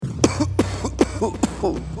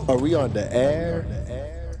Are we on the air?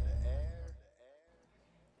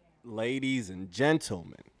 Ladies and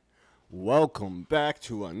gentlemen, welcome back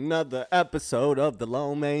to another episode of the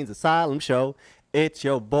Low Main's Asylum Show. It's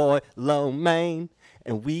your boy, Low Main,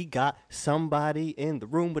 and we got somebody in the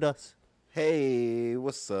room with us. Hey,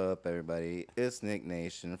 what's up, everybody? It's Nick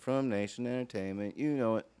Nation from Nation Entertainment. You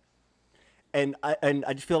know it. And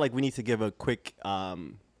I just feel like we need to give a quick,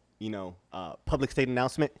 public state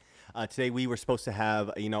announcement. Today we were supposed to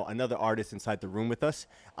have, another artist inside the room with us.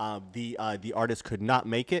 The artist could not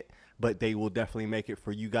make it, but they will definitely make it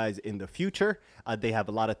for you guys in the future. They have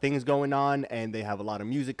a lot of things going on, and they have a lot of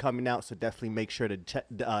music coming out. So definitely make sure to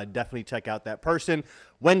definitely check out that person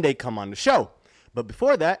when they come on the show. But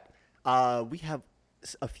before that, we have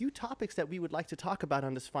a few topics that we would like to talk about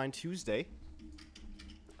on this fine Tuesday.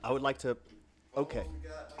 I would like to. Okay.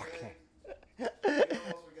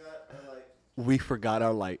 We forgot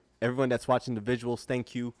our light. Everyone that's watching the visuals,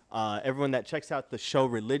 thank you. Everyone that checks out the show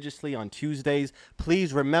religiously on Tuesdays,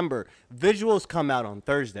 please remember, visuals come out on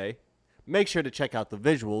Thursday. Make sure to check out the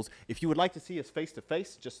visuals. If you would like to see us face to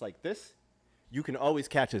face, just like this, you can always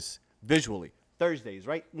catch us visually. Thursdays,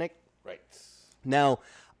 right, Nick? Right. Now,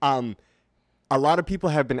 a lot of people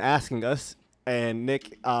have been asking us, and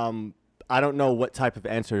Nick, I don't know what type of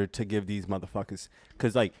answer to give these motherfuckers.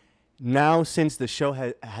 Because, now since the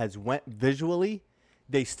show has went visually,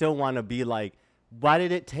 they still want to be like, why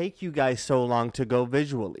did it take you guys so long to go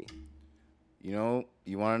visually? You know,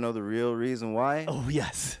 you want to know the real reason why? Oh,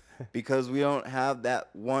 yes. Because we don't have that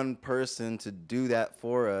one person to do that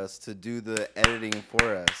for us, to do the editing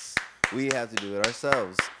for us. We have to do it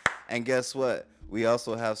ourselves. And guess what? We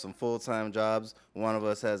also have some full-time jobs. One of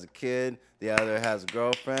us has a kid. The other has a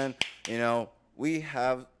girlfriend. We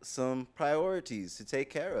have some priorities to take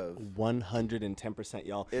care of. 110%,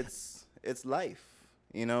 y'all. It's life,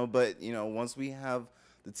 but once we have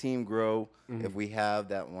the team grow, if we have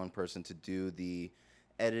that one person to do the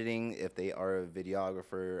editing, if they are a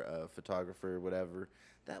videographer, a photographer, whatever,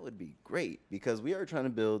 that would be great, because we are trying to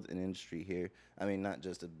build an industry here. I mean, not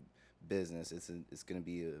just a business. It's going to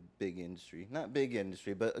be a big industry. Not big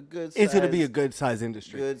industry, but a good size. It's going to be a good size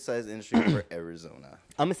industry. Good size industry for Arizona.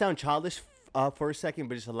 I'm going to sound childish for a second,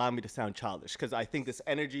 but just allow me to sound childish, because I think this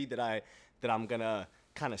energy that I'm going to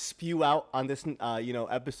kind of spew out on this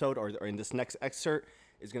episode or in this next excerpt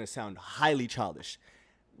is going to sound highly childish.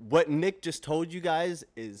 What Nick just told you guys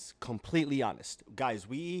is completely honest. Guys,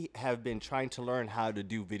 we have been trying to learn how to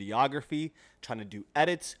do videography, trying to do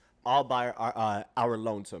edits, all by our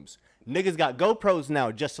lonesomes. Niggas got GoPros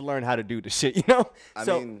now just to learn how to do the shit, I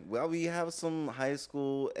mean, we have some high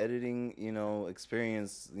school editing,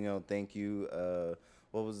 experience. Thank you.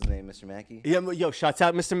 What was his name, Mr. Mackey? Yeah, yo, shouts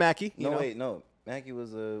out, Mr. Mackey. No. Mackey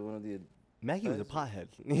was one of the. Mackey was a pothead.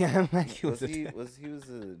 Yeah, Mackey was. He was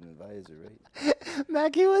an advisor, right?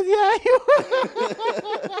 Mackie was, yeah. He was.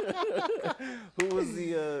 Who was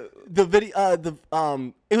the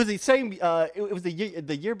it was the same. It was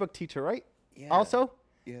the yearbook teacher, right? Yeah. Also.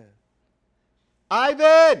 Yeah.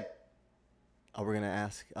 Ivan. Oh, we're gonna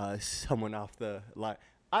ask someone off the line.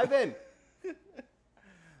 Ivan.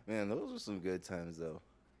 Man, those were some good times, though.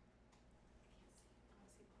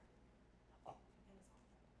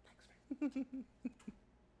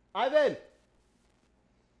 Ivan.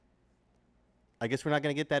 I guess we're not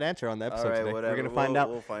gonna get that answer on the episode All right, today. whatever. We're gonna find out.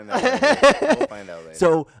 We'll find out later. We'll find out later.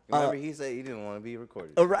 So remember, he said he didn't want to be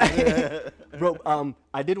recorded. Right. Bro,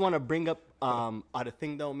 I did want to bring up a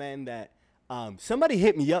thing though, man, that somebody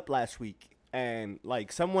hit me up last week, and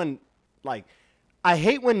someone I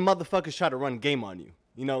hate when motherfuckers try to run game on you.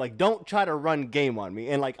 Don't try to run game on me.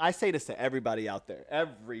 And I say this to everybody out there,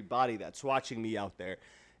 everybody that's watching me out there.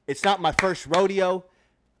 It's not my first rodeo.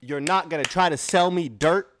 You're not gonna try to sell me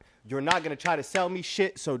dirt. You're not gonna try to sell me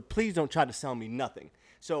shit. So please don't try to sell me nothing.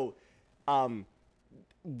 So,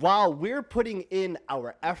 while we're putting in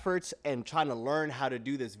our efforts and trying to learn how to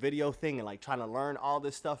do this video thing and trying to learn all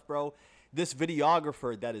this stuff, bro, this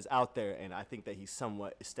videographer that is out there, and I think that he's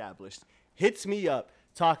somewhat established, hits me up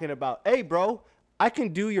talking about, hey, bro, I can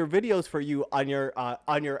do your videos for you on your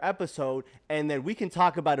episode, and then we can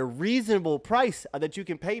talk about a reasonable price that you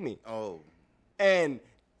can pay me. Oh. And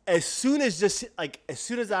as soon as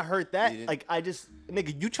I heard that,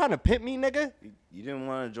 nigga, you trying to pimp me, nigga? You didn't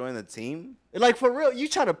want to join the team? For real, you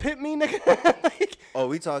trying to pimp me, nigga? Oh,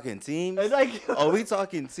 we talking teams? Oh, we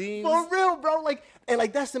talking teams? For real, bro.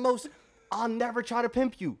 That's the most. I'll never try to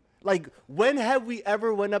pimp you. When have we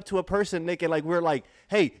ever went up to a person, Nick, and we're like,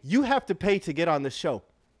 hey, you have to pay to get on this show?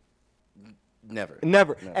 Never.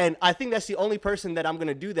 And I think that's the only person that I'm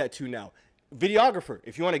gonna do that to now. Videographer,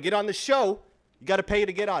 if you want to get on the show, You got to pay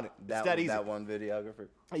to get on it. It's that easy. That one videographer.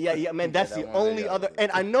 Yeah, man. That's that the one only videographer. other.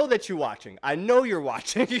 And I know that you're watching. I know you're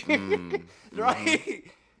watching.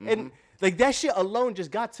 Right? And like that shit alone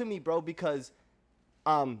just got to me, bro, because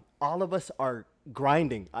all of us are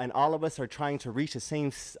grinding and all of us are trying to reach the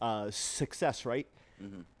same success, right?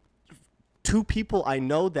 Two people I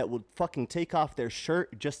know that would fucking take off their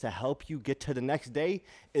shirt just to help you get to the next day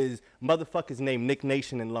is motherfuckers named Nick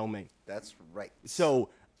Nation and Lo Mein. That's right. So,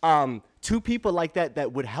 two people like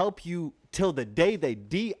that would help you till the day they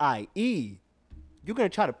die. You gonna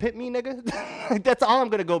try to pit me, nigga? That's all I'm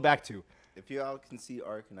gonna go back to. If you all can see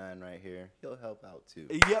Arcanine right here, he'll help out too.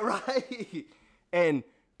 Yeah, right. And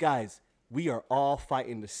guys, we are all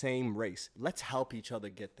fighting the same race. Let's help each other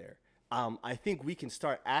get there. I think we can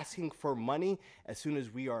start asking for money as soon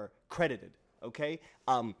as we are credited, okay?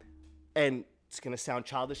 And it's going to sound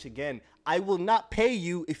childish again. I will not pay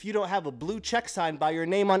you if you don't have a blue check sign by your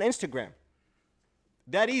name on Instagram.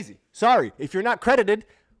 That easy. Sorry. If you're not credited,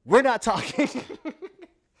 we're not talking.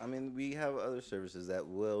 I mean, we have other services that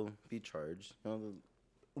will be charged. You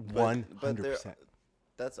know, 100%.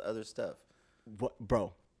 That's other stuff. What,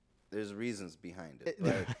 bro? There's reasons behind it.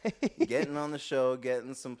 But getting on the show,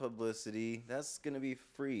 getting some publicity, that's going to be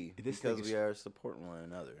free because we are supporting one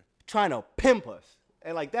another. Trying to pimp us.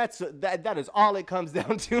 And like that is all it comes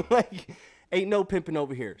down to. Like, ain't no pimping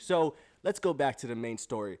over here. So let's go back to the main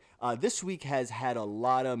story. This week has had a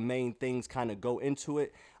lot of main things kind of go into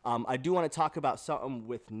it. I do want to talk about something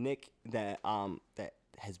with Nick that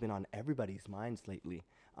has been on everybody's minds lately.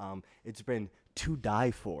 It's been To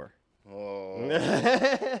Die For. Oh.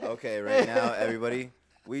 Okay, right now, everybody,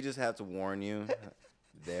 we just have to warn you.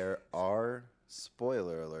 There are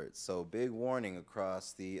spoiler alerts. So big warning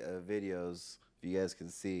across the videos, if you guys can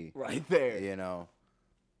see. Right there. You know,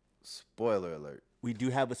 spoiler alert. We do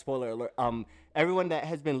have a spoiler alert. Everyone that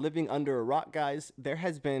has been living under a rock, guys, there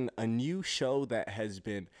has been a new show that has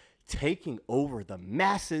been taking over the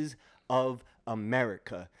masses of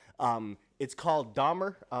America. It's called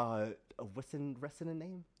Dahmer. What's the rest of the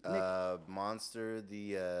name? Nick? Monster,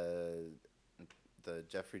 the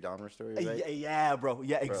Jeffrey Dahmer story, right? Yeah, bro.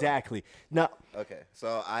 Yeah, exactly. Now, okay,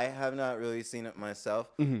 so I have not really seen it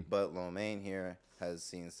myself, but Lo Mein here has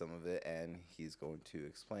seen some of it, and he's going to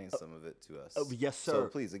explain some of it to us. Yes, sir. So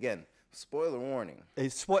please, again, spoiler warning.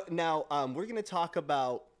 Now, we're going to talk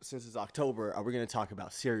about, since it's October, we're going to talk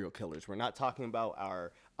about serial killers. We're not talking about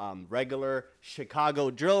our regular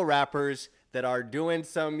Chicago drill rappers that are doing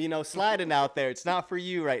some, sliding out there. It's not for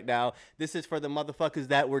you right now. This is for the motherfuckers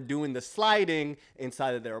that were doing the sliding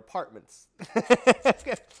inside of their apartments.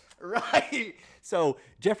 Right. So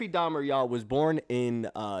Jeffrey Dahmer, y'all, was born in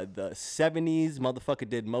the 70s. Motherfucker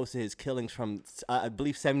did most of his killings from, I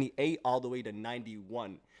believe, 78 all the way to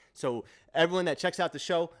 91. So everyone that checks out the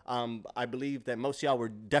show, I believe that most of y'all were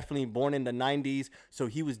definitely born in the 90s. So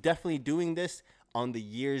he was definitely doing this on the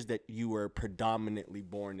years that you were predominantly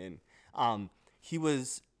born in. He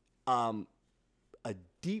was a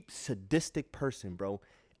deep sadistic person, bro.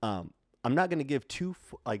 I'm not gonna give too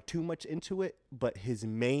much into it, but his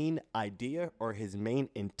main idea or his main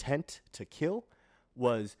intent to kill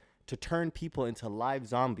was to turn people into live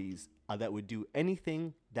zombies that would do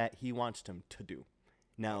anything that he wants them to do.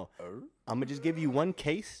 Now, I'm gonna just give you one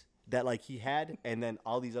case that he had, and then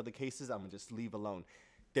all these other cases I'm gonna just leave alone.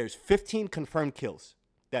 There's 15 confirmed kills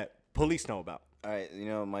that police know about. All right,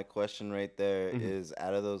 my question right there is,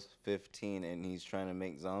 out of those 15, and he's trying to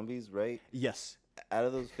make zombies, right? Yes. Out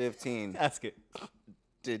of those 15, Ask it.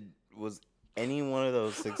 Was any one of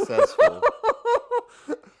those successful?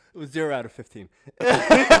 It was 0 out of 15.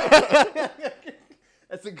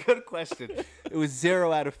 That's a good question. It was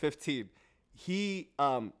 0 out of 15.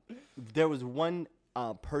 There was one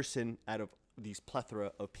person out of these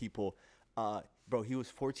plethora of people. Bro, he was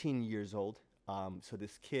 14 years old. So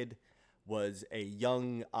this kid was a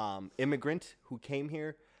young immigrant who came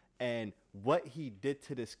here. And what he did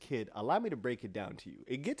to this kid, allow me to break it down to you.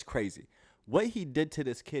 It gets crazy. What he did to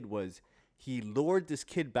this kid was he lured this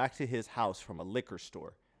kid back to his house from a liquor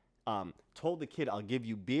store. Told the kid, I'll give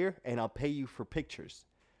you beer and I'll pay you for pictures.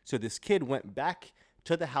 So this kid went back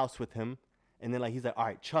to the house with him. And then he's like, all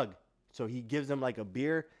right, chug. So he gives him a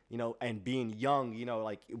beer, and being young,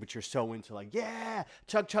 which you're so into, yeah,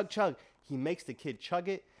 chug, chug, chug. He makes the kid chug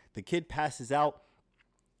it. The kid passes out.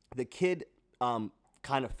 The kid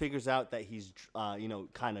kind of figures out that he's,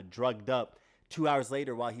 kind of drugged up. 2 hours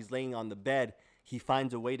later, while he's laying on the bed, he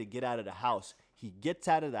finds a way to get out of the house. He gets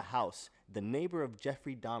out of the house. The neighbor of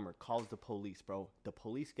Jeffrey Dahmer calls the police, bro. The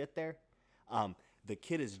police get there. The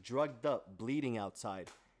kid is drugged up, bleeding outside.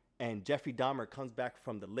 and Jeffrey Dahmer comes back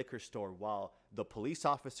from the liquor store while the police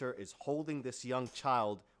officer is holding this young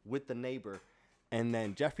child with the neighbor. And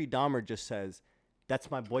then Jeffrey Dahmer just says, "That's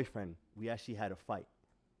my boyfriend. We actually had a fight."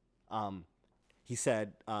 He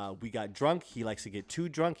said, "We got drunk. He likes to get too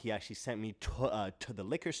drunk. He actually sent me to the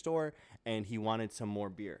liquor store, and he wanted some more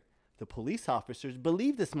beer." The police officers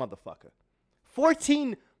believe this motherfucker.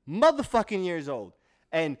 14 motherfucking years old.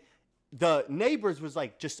 And the neighbors was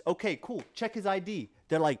like, just, okay, cool, check his ID.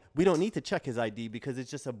 They're like, we don't need to check his ID because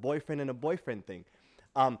it's just a boyfriend and a boyfriend thing.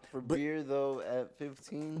 Beer though at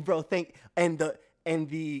 15, bro, and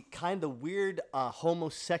the kind of weird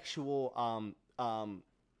homosexual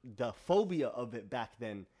the phobia of it back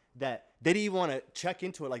then, that they didn't even want to check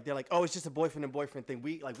into it. Like, they're like, oh, it's just a boyfriend and boyfriend thing.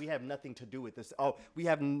 We have nothing to do with this. Oh, we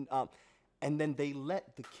have and then they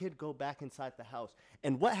let the kid go back inside the house.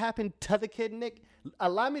 And what happened to the kid, Nick?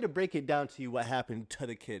 Allow me to break it down to you what happened to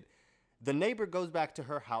the kid. The neighbor goes back to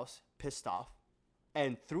her house, pissed off,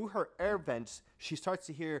 and through her air vents, she starts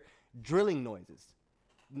to hear drilling noises.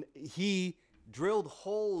 He drilled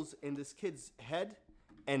holes in this kid's head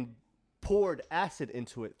and poured acid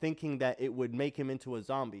into it, thinking that it would make him into a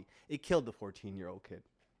zombie. It killed the 14-year-old kid.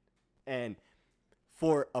 And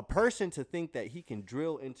for a person to think that he can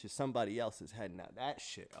drill into somebody else's head, now that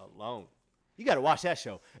shit alone, you got to watch that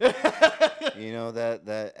show. You know,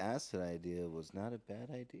 that acid idea was not a bad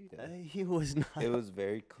idea. He was not. It was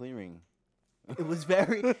very clearing. It was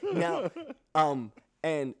very now,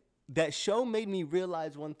 and that show made me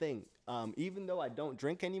realize one thing. Even though I don't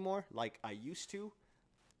drink anymore, like I used to,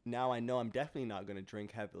 now I know I'm definitely not gonna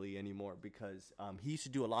drink heavily anymore because he used to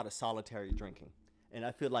do a lot of solitary drinking. And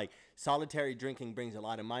I feel like solitary drinking brings a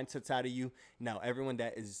lot of mindsets out of you. Now, everyone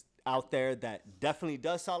that is out there that definitely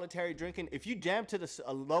does solitary drinking, if you jam to the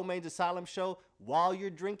Low Mange Asylum show while you're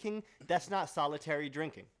drinking, that's not solitary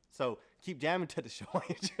drinking. So keep jamming to the show while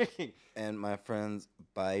you're drinking. And my friends,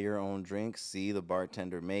 buy your own drink. See the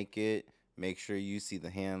bartender make it. Make sure you see the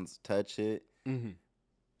hands touch it. Mm-hmm.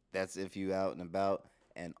 That's if you out and about.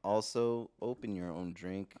 And also open your own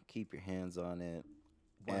drink. Keep your hands on it.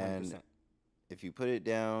 100%. And if you put it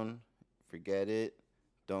down, forget it.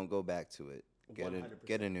 Don't go back to it.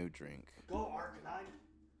 Get a new drink. Go Arcanine.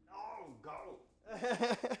 Oh, go.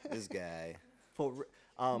 This guy.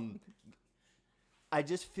 I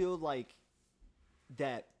just feel like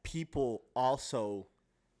that people also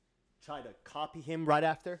try to copy him right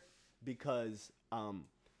after, because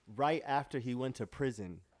right after he went to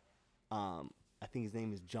prison, I think his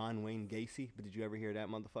name is John Wayne Gacy, but did you ever hear that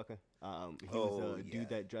motherfucker? He was a dude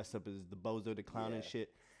that dressed up as the Bozo the Clown and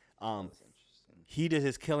shit. He did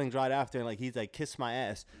his killings right after, and like he's like, kiss my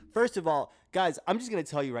ass. First of all, guys, I'm just gonna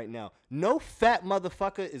tell you right now, no fat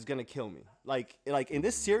motherfucker is gonna kill me. Like in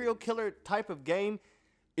this serial killer type of game,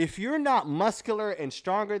 if you're not muscular and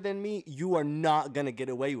stronger than me, you are not gonna get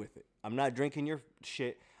away with it. I'm not drinking your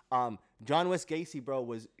shit. John West Gacy, bro,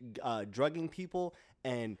 was drugging people,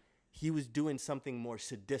 and he was doing something more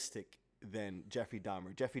sadistic than Jeffrey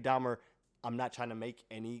Dahmer. Jeffrey Dahmer, I'm not trying to make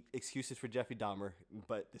any excuses for Jeffrey Dahmer,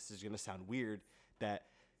 but this is going to sound weird, that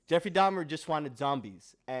Jeffrey Dahmer just wanted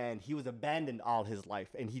zombies, and he was abandoned all his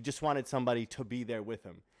life, and he just wanted somebody to be there with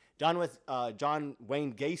him. John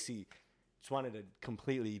Wayne Gacy just wanted to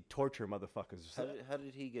completely torture motherfuckers. How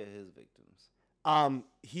did he get his victims?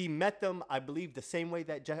 He met them, I believe, the same way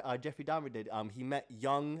that Jeffrey Dahmer did. He met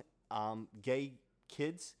young gay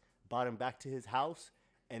kids, brought them back to his house,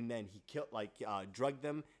 and then he drugged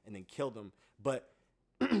them and then killed them. But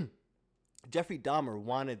Jeffrey Dahmer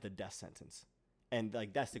wanted the death sentence. And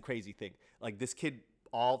like, that's the crazy thing. Like, this kid,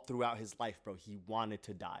 all throughout his life, bro, he wanted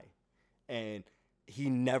to die. And he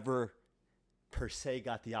never per se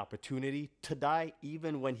got the opportunity to die.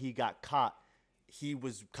 Even when he got caught, he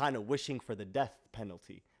was kind of wishing for the death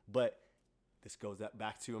penalty. But this goes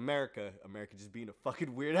back to America. America just being a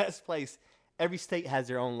fucking weird ass place. Every state has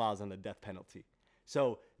their own laws on the death penalty.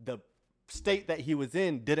 So the state that he was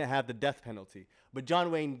in didn't have the death penalty. But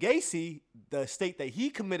John Wayne Gacy, the state that he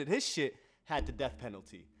committed his shit, had the death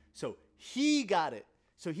penalty. So he got it.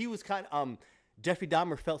 So he was kind of, Jeffrey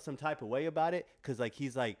Dahmer felt some type of way about it, because like,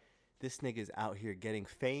 he's like, this nigga's out here getting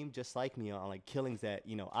fame just like me on like killings that,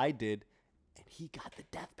 I did. And he got the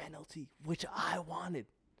death penalty, which I wanted.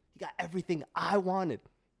 He got everything I wanted.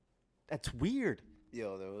 That's weird.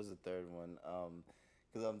 Yo, there was a third one.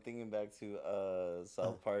 Because I'm thinking back to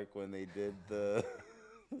South Park when they did the.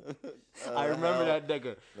 I remember that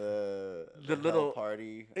nigga. The little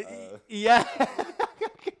party. Yeah.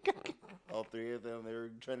 All three of them, they were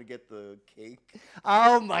trying to get the cake.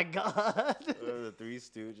 Oh my god. The Three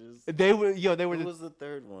Stooges. They were. Who was the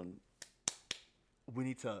third one? We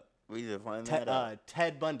need to We need to find that out.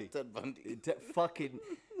 Ted Bundy. Ted Bundy. Fucking.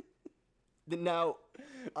 Now,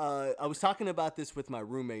 I was talking about this with my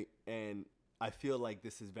roommate, and I feel like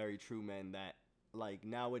this is very true, man. That like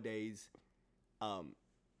nowadays,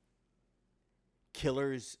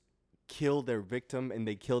 killers kill their victim and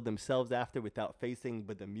they kill themselves after without facing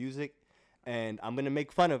with the music. And I'm gonna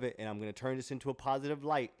make fun of it, and I'm gonna turn this into a positive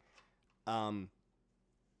light.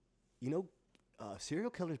 Serial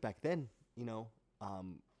killers back then,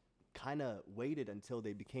 kind of waited until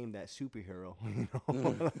they became that superhero,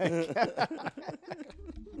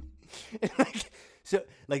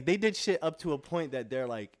 like they did shit up to a point that they're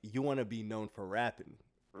like, you want to be known for rapping,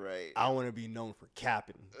 right? I want to be known for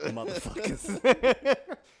capping, motherfuckers.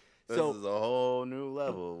 This is a whole new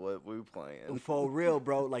level of what we're playing. For real,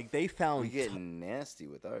 bro. Like they found we getting nasty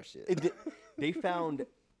with our shit. They found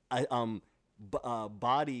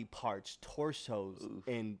body parts, torsos,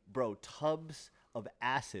 and bro, tubs of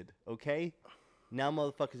acid. Okay, now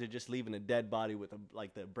motherfuckers are just leaving a dead body with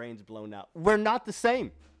the brains blown out. We're not the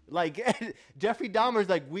same. Like Jeffrey Dahmer's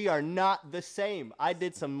like, we are not the same. I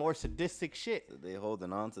did some more sadistic shit. They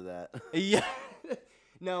holding on to that. Yeah.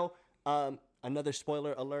 No. Another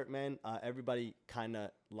spoiler alert, man. Everybody kind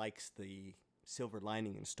of likes the silver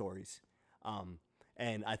lining in stories,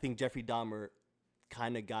 and I think Jeffrey Dahmer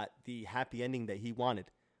kind of got the happy ending that he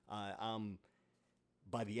wanted.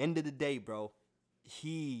 By the end of the day, bro,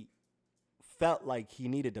 he felt like he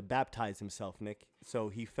needed to baptize himself, Nick. So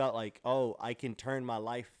he felt like, oh, I can turn my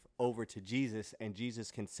life over to Jesus, and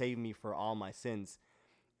Jesus can save me for all my sins.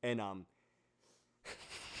 And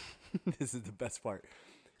this is the best part.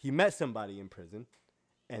 He met somebody in prison,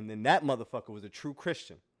 and then that motherfucker was a true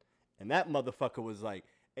Christian. And that motherfucker was like,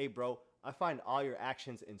 hey, bro, I find all your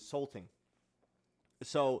actions insulting.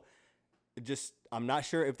 So I'm not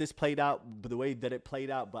sure if this played out the way that it played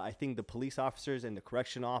out, but I think the police officers and the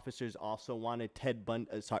correction officers also wanted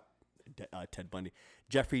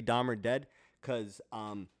Jeffrey Dahmer dead, because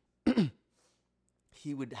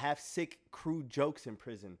he would have sick, crude jokes in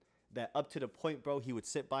prison that up to the point, bro, he would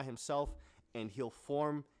sit by himself and he'll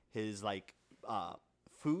form his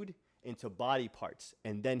food into body parts,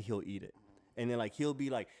 and then he'll eat it. And then he'll be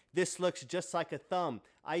like, this looks just like a thumb.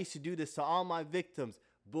 I used to do this to all my victims.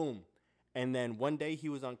 Boom. And then one day he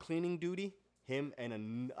was on cleaning duty, him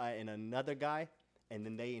and another guy, and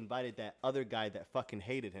then they invited that other guy that fucking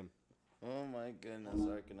hated him. Oh my goodness,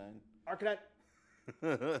 Arcanine.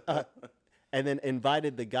 And then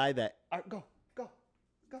invited the guy that go.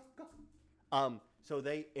 So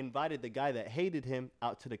they invited the guy that hated him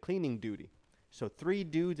out to the cleaning duty. So 3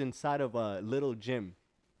 dudes inside of a little gym.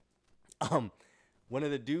 One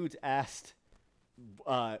of the dudes asked,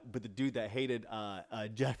 but the dude that hated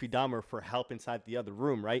Jeffrey Dahmer for help inside the other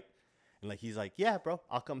room, right? And he's like, yeah, bro,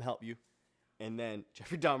 I'll come help you. And then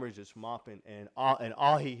Jeffrey Dahmer's just mopping, and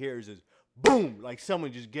all he hears is boom, like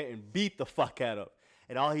someone just getting beat the fuck out of.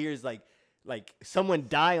 And all he hears is like someone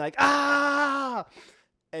dying, like ah.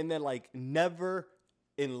 And then never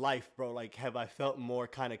in life, bro, have I felt more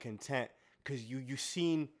kind of content, because you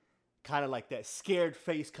seen kind of that scared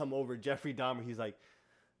face come over Jeffrey Dahmer. He's like,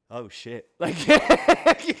 oh shit,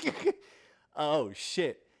 oh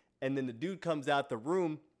shit. And then the dude comes out the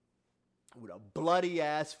room with a bloody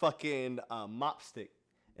ass fucking mop stick,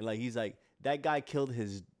 and he's like, that guy killed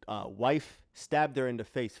his wife, stabbed her in the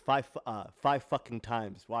face 5 fucking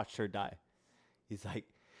times, watched her die. He's like,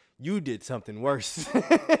 you did something worse.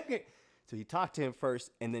 So he talked to him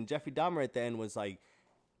first, and then Jeffrey Dahmer at the end was like,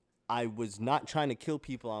 I was not trying to kill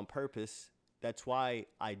people on purpose. That's why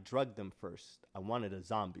I drugged them first. I wanted a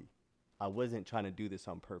zombie. I wasn't trying to do this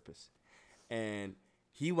on purpose. And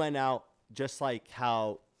he went out just like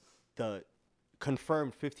how the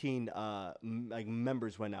confirmed 15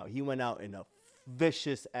 members went out. He went out in a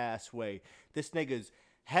vicious ass way. This nigga's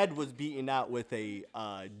head was beaten out with a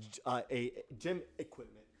gym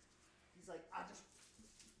equipment. He's like, I just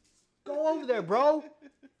go over there, bro.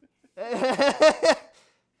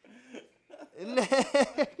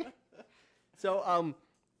 So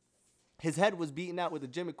his head was beaten out with the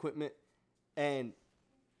gym equipment, and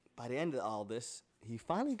by the end of all this, he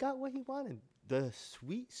finally got what he wanted. The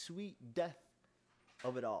sweet, sweet death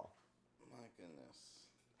of it all. My goodness.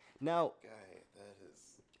 Now, Guy, that is...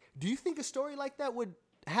 do you think a story like that would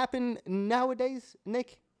happen nowadays,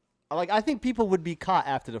 Nick? I think people would be caught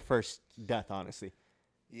after the first death, honestly.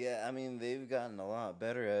 Yeah, I mean, they've gotten a lot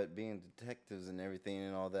better at being detectives and everything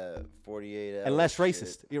and all that 48 hours. And less shit.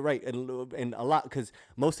 racist. You're right. And a lot, because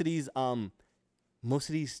most of the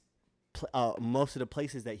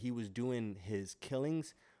places that he was doing his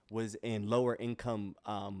killings was in lower income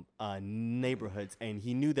neighborhoods, and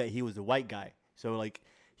he knew that he was a white guy. So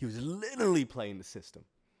He was literally playing the system.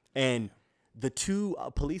 And the two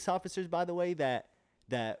police officers, by the way, that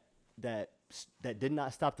did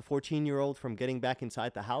not stop the 14-year-old from getting back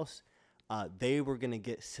inside the house, they were gonna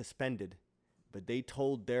get suspended. But they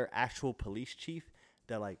told their actual police chief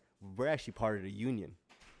that, like, we're actually part of the union.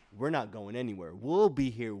 We're not going anywhere. We'll be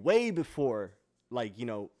here way before, like, you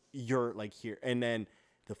know, you're, like, here. And then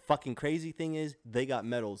the fucking crazy thing is they got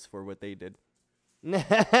medals for what they did.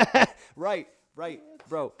 Right,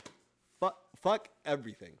 bro. Fuck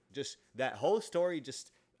everything. Just that whole story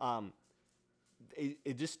just,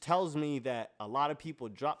 it just tells me that a lot of people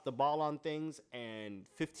drop the ball on things, and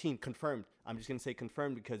 15 confirmed. I'm just gonna say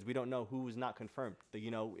confirmed because we don't know who was not confirmed.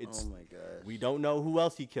 You know, it's. Oh my gosh. We don't know who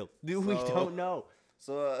else he killed. We don't know.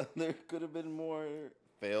 So there could have been more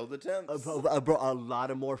failed attempts. Bro, a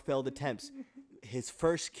lot of more failed attempts. His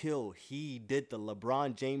first kill, he did the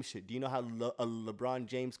LeBron James shit. Do you know how LeBron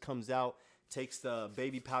James comes out, takes the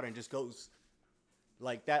baby powder, and just goes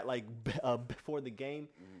like that, like before the game?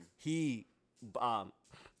 He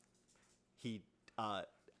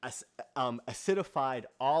acidified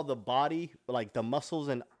all the body, like the muscles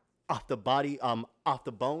and off the body, off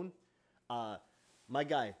the bone. My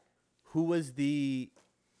guy, who was the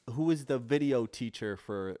video teacher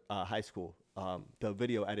for high school? The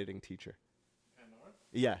video editing teacher.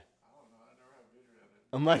 Yeah. I don't know. I never had video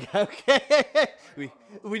editing. I'm like, okay.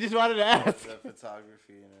 we just wanted to ask. The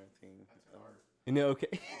photography and everything. You know,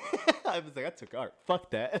 okay. I was like, I took art.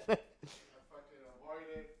 Fuck that. I fucking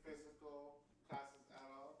avoided physical classes at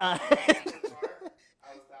all.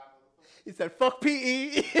 He said, "Fuck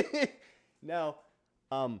PE." Now,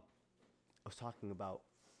 I was talking about.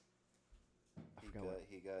 He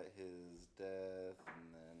got his death,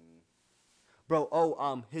 and then. Bro,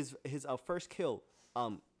 his first kill,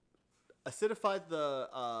 acidified the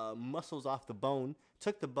muscles off the bone,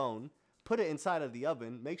 took the bone, put it inside of the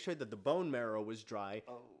oven, make sure that the bone marrow was dry,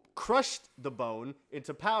 crushed the bone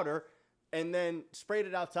into powder, and then sprayed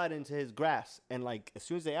it outside into his grass. And, like, as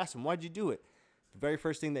soon as they asked him, "Why'd you do it?" The very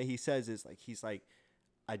first thing that he says is, like, he's like,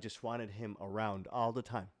 "I just wanted him around all the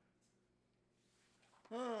time."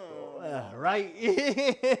 Right?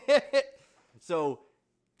 So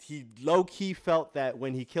he low-key felt that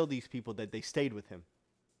when he killed these people that they stayed with him.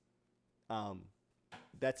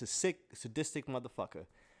 That's a sick, sadistic motherfucker.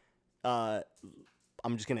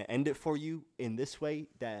 I'm just going to end it for you in this way,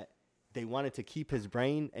 that they wanted to keep his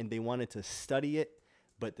brain and they wanted to study it,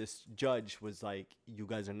 but this judge was like, you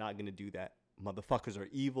guys are not going to do that. Motherfuckers are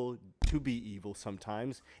evil to be evil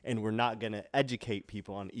sometimes, and we're not going to educate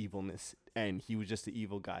people on evilness. And he was just an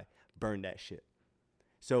evil guy. Burn that shit.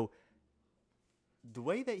 So the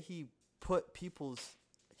way that he put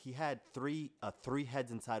he had three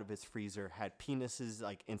heads inside of his freezer, had penises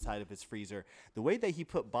like inside of his freezer. The way that he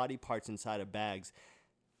put body parts inside of bags,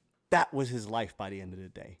 that was his life by the end of the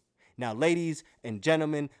day. Now, ladies and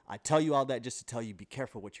gentlemen, I tell you all that just to tell you, be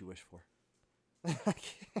careful what you wish for. Oh my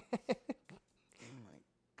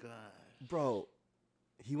god. Bro,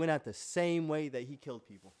 he went out the same way that he killed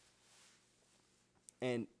people.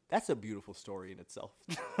 And that's a beautiful story in itself.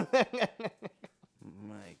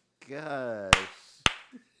 My gosh.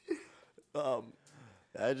 I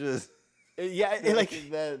just like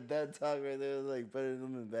that talk right there was like putting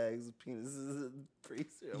them in bags of penises and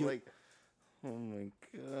freezer. I'm like, oh my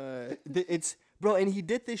god. It's bro, and he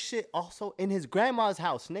did this shit also in his grandma's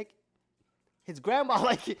house, Nick. His grandma,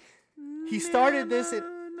 like, he started this in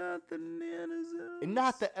not the Nana's house.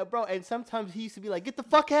 not the bro, and sometimes he used to be like, "Get the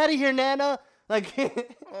fuck out of here, Nana!"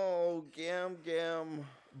 Like, oh, gam.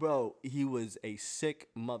 Bro, he was a sick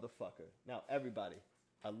motherfucker. Now, everybody,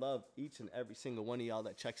 I love each and every single one of y'all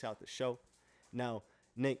that checks out the show. Now,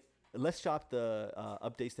 Nick, let's drop the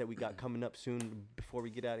updates that we got coming up soon before we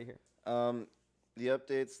get out of here. The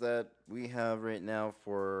updates that we have right now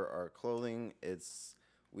for our clothing,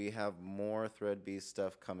 we have more Thread Beast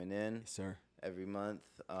stuff coming in. Yes, sir. Every month.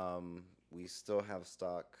 We still have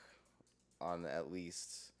stock on at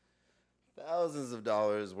least thousands of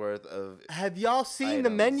dollars worth of. Have y'all seen items. the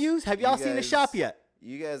menus? Have y'all seen the shop yet?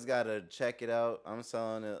 You guys gotta check it out. I'm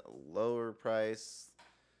selling it lower price.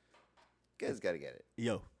 You guys gotta get it.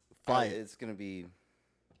 Yo, fire! It's gonna be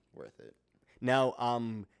worth it. Now,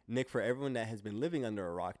 Nick, for everyone that has been living under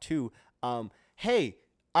a rock too, hey,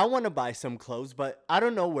 I want to buy some clothes, but I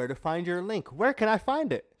don't know where to find your link. Where can I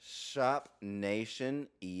find it?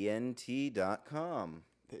 ShopNationENT.com.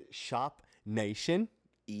 ShopNation.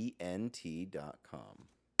 ENT.com.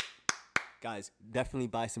 Guys, definitely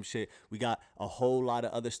buy some shit. We got a whole lot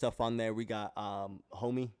of other stuff on there. We got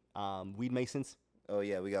Weed Masons. Oh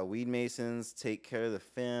yeah, we got Weed Masons, Take Care of the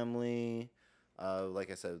Family.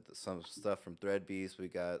 Like I said, some stuff from Thread Beast. We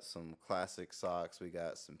got some classic socks. We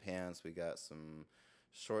got some pants. We got some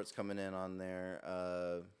shorts coming in on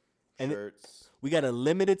there. And Shirts. We got a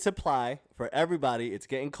limited supply for everybody. It's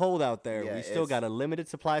getting cold out there. Yeah, We still got a limited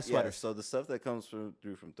supply of Yeah, sweaters. so the stuff that comes through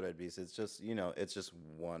from Thread Beast, it's just it's just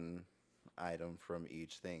one item from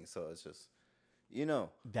each thing. So it's just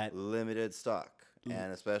That- limited stock.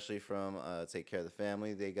 And especially from Take Care of the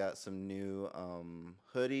Family, they got some new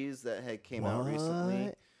hoodies that had came out recently.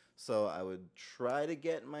 What? So I would try to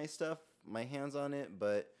get my hands on it,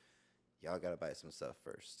 but y'all gotta buy some stuff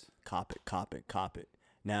first. Cop it.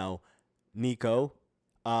 Now, Nico,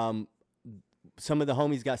 some of the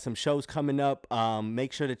homies got some shows coming up.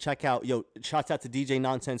 Make sure to check out. Shouts out to DJ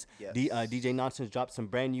Nonsense. Yes. DJ Nonsense dropped some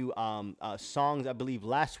brand new songs, I believe,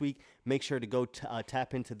 last week. Make sure to go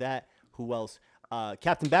tap into that. Who else?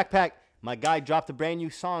 Captain Backpack, my guy, dropped a brand new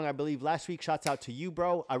song, I believe, last week. Shouts out to you,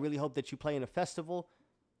 bro. I really hope that you play in a festival.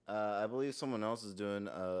 I believe someone else is doing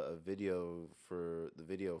a video for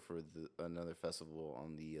another festival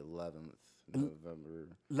on the 11th November.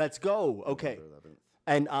 Let's go. Okay. November 11th.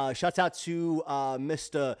 And shouts out to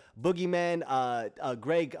Mr. Boogeyman,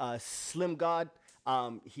 Greg Slim God.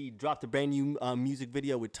 He dropped a brand new music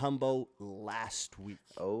video with Tumbo last week.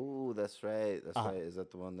 Oh, that's right. That's right. Is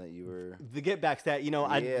that the one that you were? The Get Backs that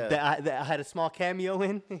Yeah. I had a small cameo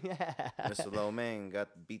in. Mr. Low Man got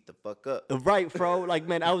beat the fuck up. Right, bro. Like,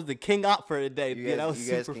 man, I was the king op for the day. You That was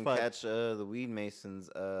guys super can fun. catch the Weed Masons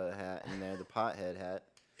hat in there, the pothead hat.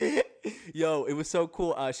 Yo, it was so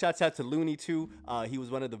cool. Shouts out to Looney too. He was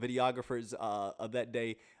one of the videographers of that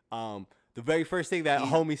day. The very first thing that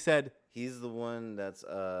homie said. He's the one that's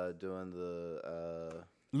doing the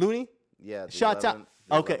Looney? yeah. The Shouts out. 11th,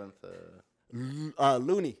 the Okay. 11th,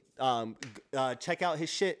 Looney. Check out his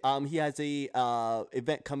shit. He has a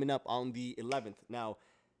event coming up on the 11th. Now,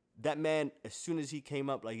 that man, as soon as he came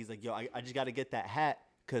up, like he's like, yo, I just got to get that hat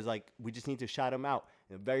because like we just need to shout him out.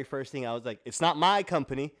 And the very first thing I was like, it's not my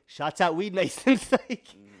company. Shouts out Weed Masons. Like,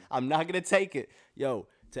 I'm not gonna take it. Yo,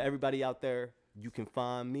 to everybody out there, you can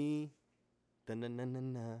find me.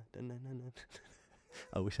 Da-na-na-na-na, da-na-na-na.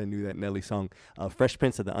 I wish I knew that Nelly song. Fresh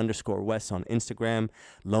Prince of the _West on Instagram.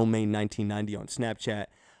 Lowmain1990 on Snapchat.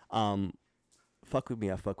 Fuck with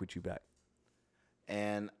me, I fuck with you back.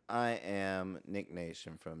 And I am Nick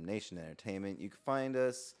Nation from Nation Entertainment. You can find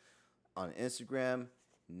us on Instagram,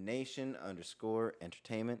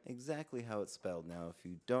 Nation_Entertainment. Exactly how it's spelled. Now, if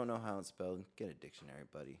you don't know how it's spelled, get a dictionary,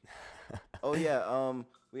 buddy. Oh yeah,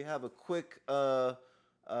 we have a quick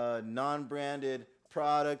non-branded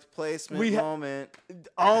product placement moment.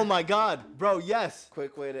 Oh my God, bro, yes.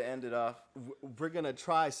 Quick way to end it off. We're gonna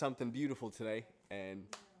try something beautiful today, and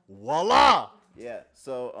voila! Yeah.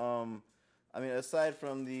 So, I mean, aside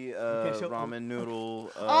from the show- ramen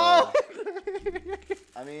noodle, Oh!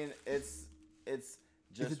 I mean, it's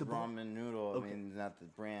just the brand? ramen noodle. Okay. I mean, not the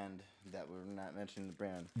brand that we're not mentioning the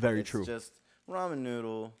brand. Very it's true. Just ramen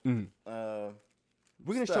noodle. We're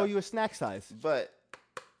gonna show stuff. you a snack size. But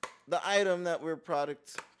the item that we're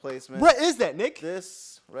product placement. What is that, Nick?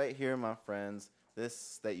 This right here, my friends,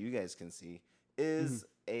 this that you guys can see is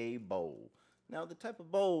a bowl. Now, the type of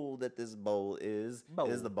bowl that this bowl is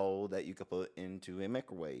the bowl that you could put into a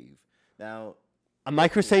microwave. Now, A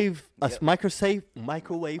microwave Yep.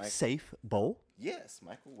 safe bowl. yes,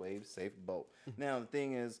 microwave safe bowl. Now, the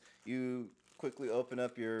thing is, you quickly open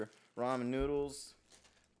up your ramen noodles,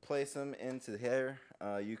 place them into here.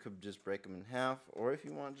 You could just break them in half, or if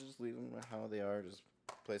you want, just leave them how they are. Just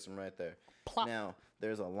place them right there. Plop. Now,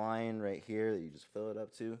 there's a line right here that you just fill it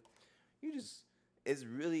up to. It's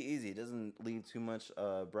really easy. It doesn't leave too much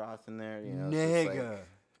broth in there. You know, Nigga.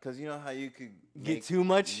 because you know how you could Get make- too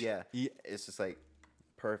much? Yeah, Yeah. it's just like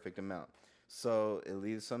perfect amount. So it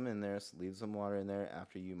leaves some in there. So leave some water in there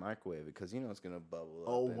after you microwave it, because you know it's gonna bubble up.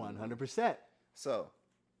 Oh, and- 100%. So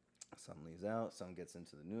some leaves out, some gets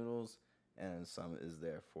into the noodles, and some is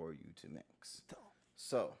there for you to mix.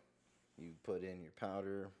 So you put in your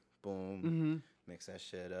powder, boom, mix that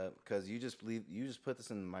shit up, because you just put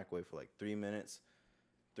this in the microwave for like 3 minutes,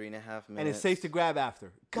 3.5 minutes, And it's safe to grab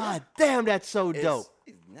after. God damn, that's so dope.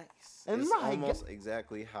 It's nice. And It's my almost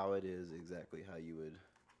exactly how it is, exactly how you would.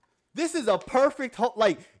 This is a perfect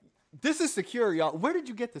this is secure, y'all. Where did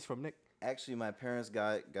you get this from, Nick? Actually, my parents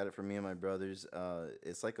got it for me and my brothers.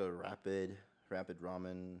 It's like a rapid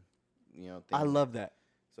ramen, thing. I love that.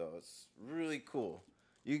 So it's really cool.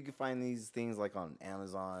 You can find these things like on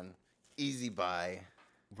Amazon, Easy Buy.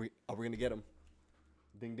 Are we gonna get them?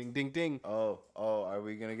 Ding, ding, ding, ding. Oh, are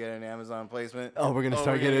we gonna get an Amazon placement? Oh, we're gonna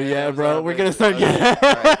start we're getting get an bro. Amazon We're gonna placement. start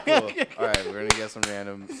getting. Okay. All right, cool. All right, we're gonna get some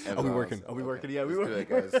random. Are we working? Are we working? Yeah, we Let's do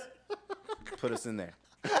working. it, guys. put us in there.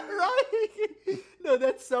 Right? No,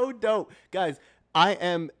 that's so dope, guys. I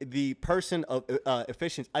am the person of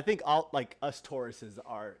efficiency. I think all like us Tauruses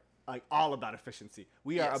are like all about efficiency.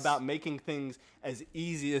 We are Yes. about making things as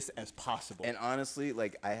easiest as possible. And honestly,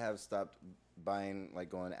 like I have stopped buying like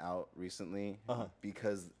going out recently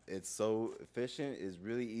because it's so efficient. It's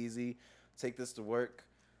really easy. Take this to work.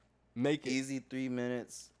 Make it Easy 3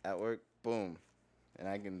 minutes at work. Boom. And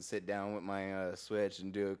I can sit down with my Switch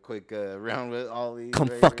and do a quick round with all these. come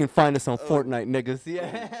right fucking here. find us on Fortnite, niggas.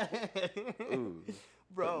 Yeah, Ooh,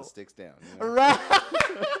 bro. putting the sticks down. You know? Right.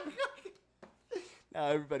 Now,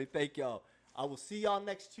 everybody, thank y'all. I will see y'all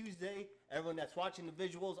next Tuesday. Everyone that's watching the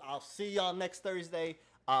visuals, I'll see y'all next Thursday.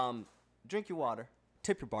 Drink your water.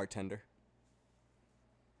 Tip your bartender.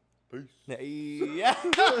 Peace. Yeah.